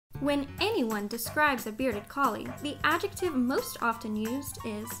When anyone describes a bearded collie, the adjective most often used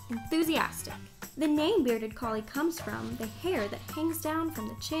is enthusiastic. The name Bearded Collie comes from the hair that hangs down from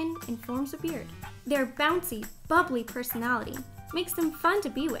the chin and forms a beard. Their bouncy, bubbly personality makes them fun to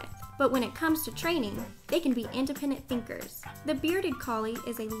be with, but when it comes to training, they can be independent thinkers. The Bearded Collie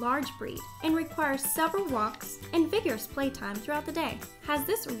is a large breed and requires several walks and vigorous playtime throughout the day. Has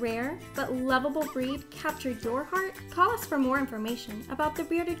this rare but lovable breed captured your heart? Call us for more information about the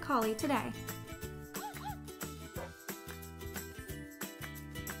Bearded Collie today.